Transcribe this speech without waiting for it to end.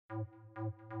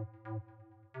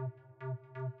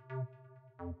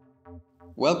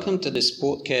Welcome to the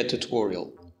SportCARE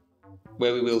tutorial,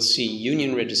 where we will see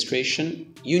union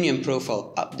registration, union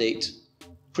profile update,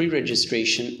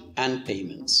 pre-registration and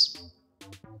payments.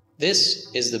 This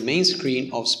is the main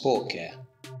screen of SportCARE.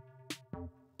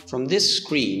 From this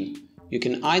screen, you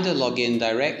can either log in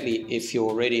directly if you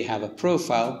already have a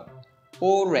profile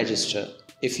or register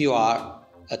if you are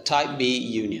a Type B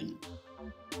union.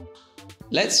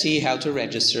 Let's see how to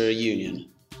register a union.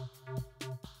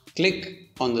 Click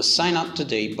on the Sign Up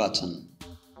Today button.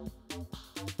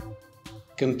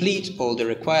 Complete all the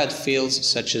required fields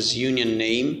such as union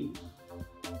name,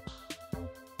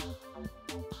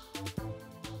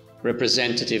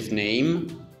 representative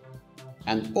name,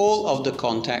 and all of the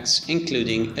contacts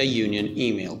including a union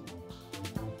email.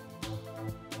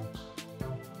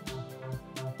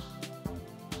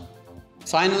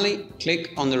 Finally,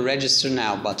 click on the Register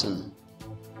Now button.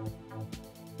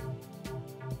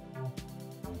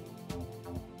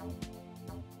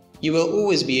 You will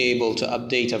always be able to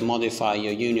update and modify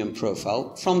your union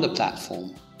profile from the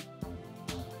platform.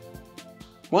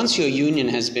 Once your union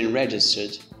has been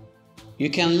registered,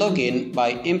 you can log in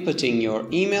by inputting your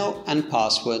email and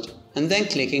password and then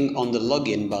clicking on the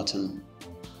Login button.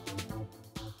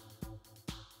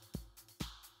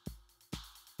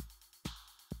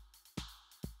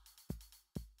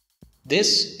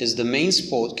 This is the main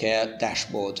SportCARE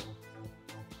dashboard.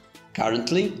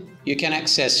 Currently, you can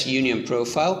access union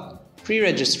profile,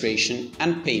 pre-registration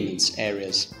and payments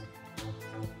areas.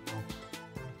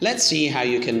 Let's see how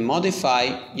you can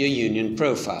modify your union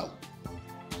profile.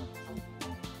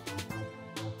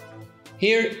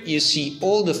 Here you see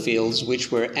all the fields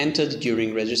which were entered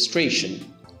during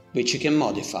registration, which you can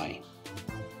modify.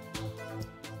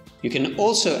 You can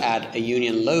also add a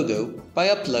union logo by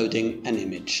uploading an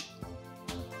image.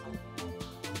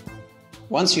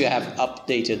 Once you have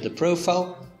updated the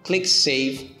profile, click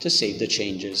Save to save the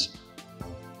changes.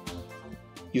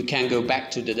 You can go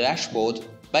back to the dashboard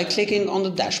by clicking on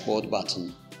the Dashboard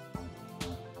button.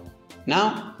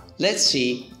 Now, let's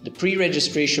see the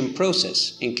pre-registration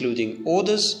process, including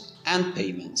orders and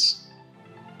payments.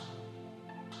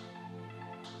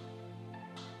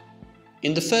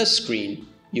 In the first screen,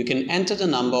 you can enter the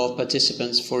number of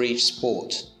participants for each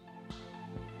sport.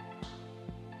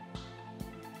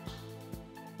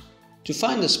 To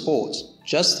find the sport,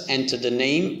 just enter the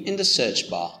name in the search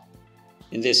bar.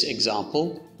 In this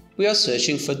example, we are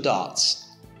searching for darts.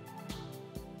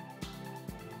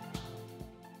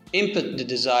 Input the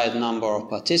desired number of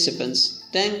participants,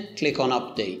 then click on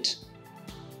Update.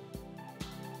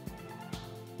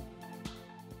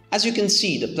 As you can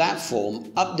see, the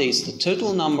platform updates the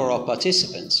total number of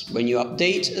participants when you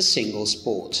update a single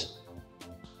sport.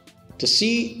 To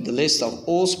see the list of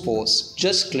all sports,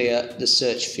 just clear the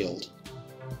search field.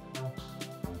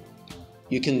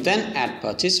 You can then add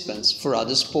participants for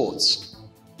other sports.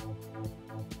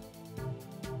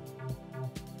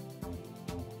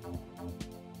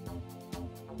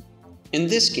 In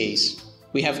this case,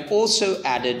 we have also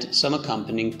added some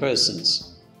accompanying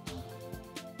persons.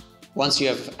 Once you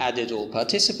have added all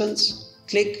participants,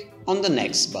 click on the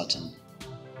Next button.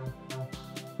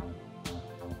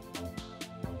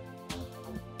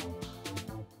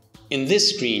 In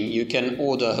this screen, you can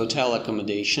order hotel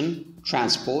accommodation,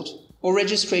 transport, or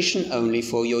registration only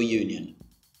for your union.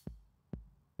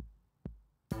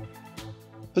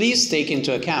 Please take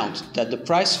into account that the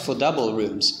price for double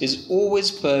rooms is always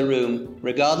per room,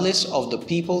 regardless of the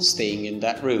people staying in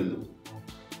that room.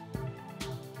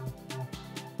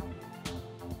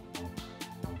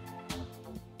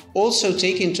 Also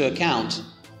take into account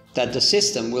that the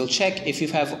system will check if you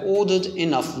have ordered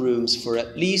enough rooms for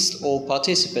at least all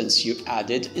participants you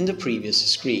added in the previous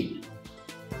screen.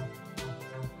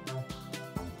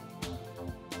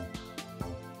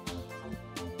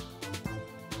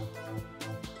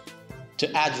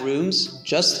 To add rooms,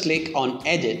 just click on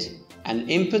Edit and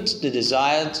input the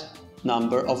desired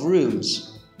number of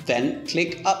rooms, then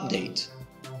click Update.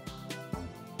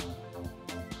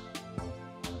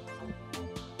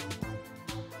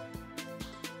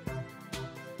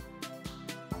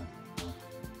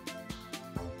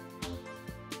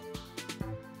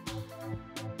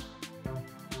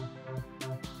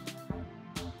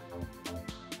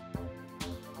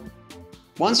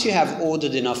 Once you have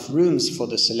ordered enough rooms for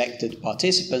the selected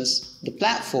participants, the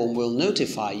platform will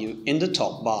notify you in the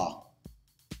top bar.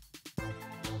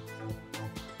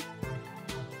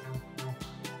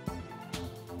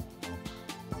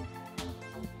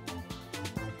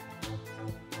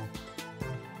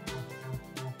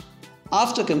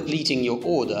 After completing your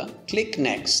order, click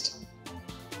Next.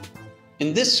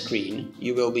 In this screen,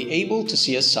 you will be able to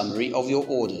see a summary of your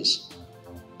orders.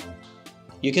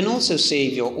 You can also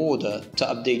save your order to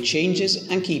update changes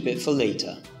and keep it for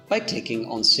later by clicking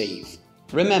on Save.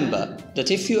 Remember that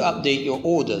if you update your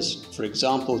orders, for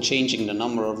example changing the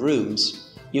number of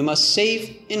rooms, you must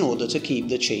save in order to keep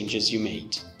the changes you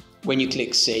made. When you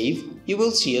click Save, you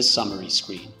will see a summary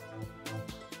screen.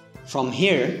 From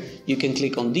here, you can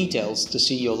click on Details to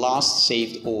see your last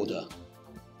saved order.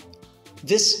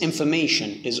 This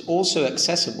information is also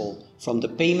accessible from the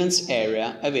Payments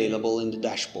area available in the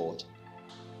dashboard.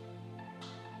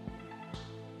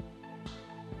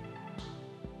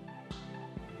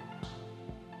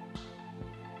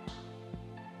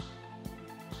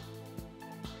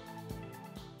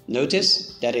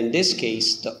 Notice that in this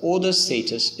case the order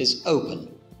status is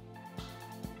open.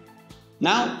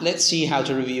 Now let's see how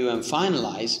to review and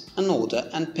finalize an order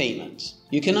and payment.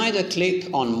 You can either click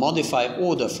on Modify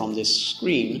Order from this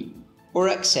screen or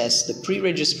access the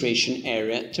Pre-registration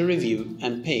area to review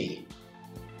and pay.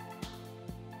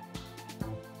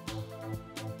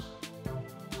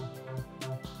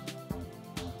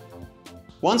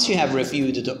 Once you have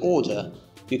reviewed the order,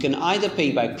 you can either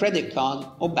pay by credit card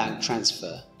or bank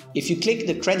transfer. If you click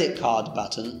the credit card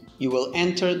button, you will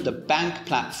enter the bank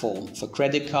platform for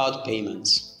credit card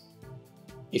payments.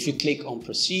 If you click on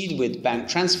Proceed with bank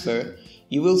transfer,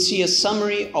 you will see a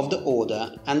summary of the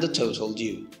order and the total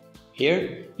due.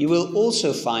 Here, you will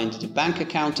also find the bank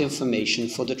account information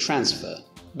for the transfer.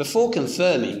 Before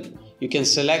confirming, you can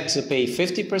select to pay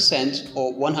 50%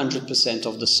 or 100%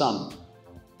 of the sum.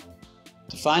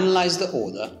 To finalize the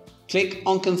order, click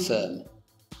on Confirm.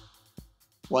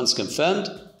 Once confirmed,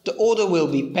 the order will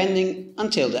be pending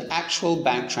until the actual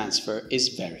bank transfer is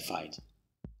verified.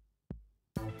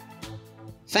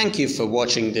 Thank you for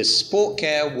watching this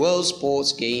SportCARE World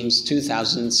Sports Games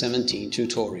 2017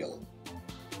 tutorial.